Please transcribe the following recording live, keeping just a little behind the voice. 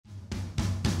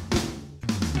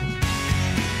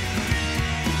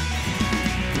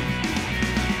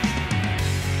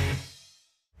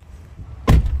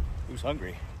who's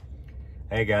hungry.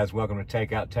 Hey guys, welcome to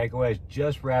Takeout Takeaways.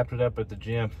 Just wrapped it up at the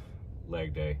gym,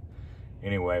 leg day.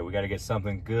 Anyway, we got to get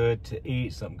something good to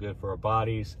eat, something good for our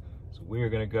bodies. So we are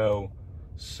gonna go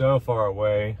so far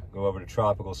away, go over to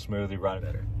Tropical Smoothie right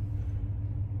better.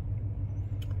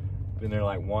 Been there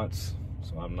like once,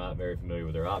 so I'm not very familiar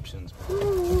with their options.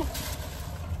 Woo.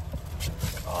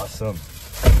 Awesome.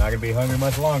 Not gonna be hungry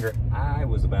much longer. I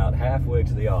was about halfway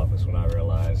to the office when I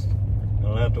realized I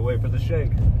don't have to wait for the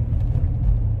shake.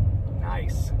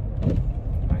 Nice.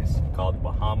 Nice. Called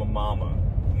Bahama Mama.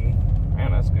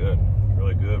 Man, that's good.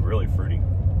 Really good, really fruity.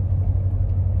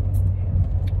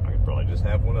 I could probably just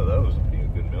have one of those. It'd be a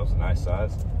good meal. It's a nice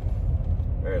size.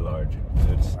 Very large.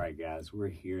 All right, guys, we're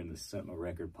here in the Sentinel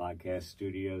Record Podcast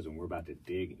Studios, and we're about to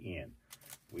dig in.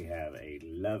 We have a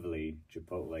lovely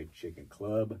Chipotle chicken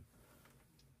club.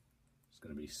 It's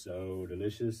going to be so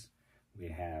delicious. We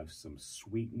have some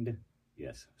sweetened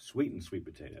sweet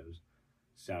potatoes.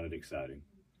 Sounded exciting.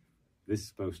 This is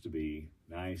supposed to be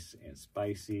nice and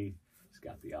spicy. It's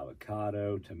got the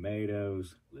avocado,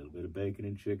 tomatoes, a little bit of bacon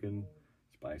and chicken,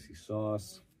 spicy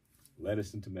sauce,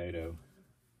 lettuce and tomato.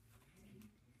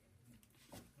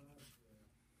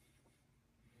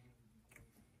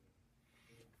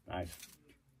 Nice.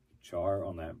 Char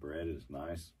on that bread is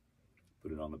nice.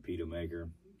 Put it on the pita maker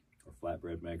or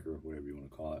flatbread maker, whatever you want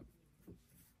to call it.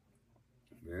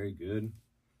 Very good.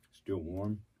 Still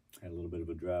warm. Had a little bit of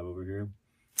a drive over here.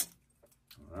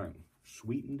 All right.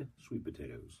 Sweetened sweet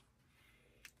potatoes.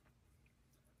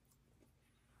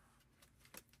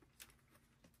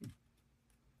 Taste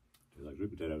like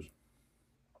sweet potatoes.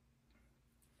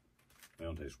 They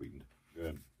don't taste sweetened.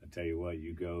 Good. I tell you what,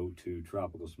 you go to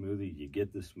Tropical Smoothie, you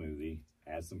get the smoothie,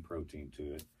 add some protein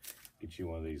to it, get you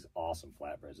one of these awesome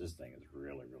flatbreads. This thing is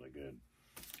really, really good.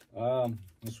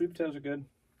 The sweet potatoes are good.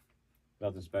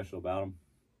 Nothing special about them.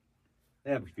 They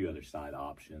have a few other side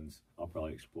options. I'll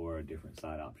probably explore a different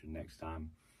side option next time,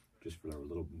 just for a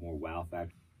little more wow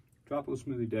factor. Tropical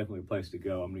Smoothie, definitely a place to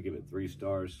go. I'm going to give it 3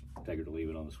 stars. Take it or leave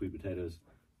it on the sweet potatoes.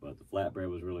 But the flatbread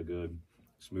was really good.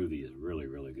 Smoothie is really,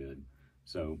 really good.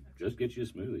 So just get you a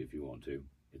smoothie if you want to.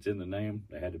 It's in the name.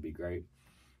 They had to be great.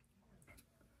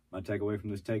 My takeaway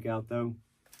from this takeout, though,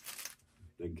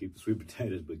 they can keep the sweet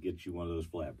potatoes, but get you one of those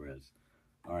flatbreads.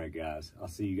 All right, guys. I'll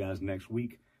see you guys next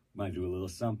week. Might do a little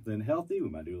something healthy. We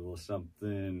might do a little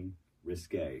something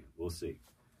risque. We'll see.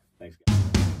 Thanks, guys.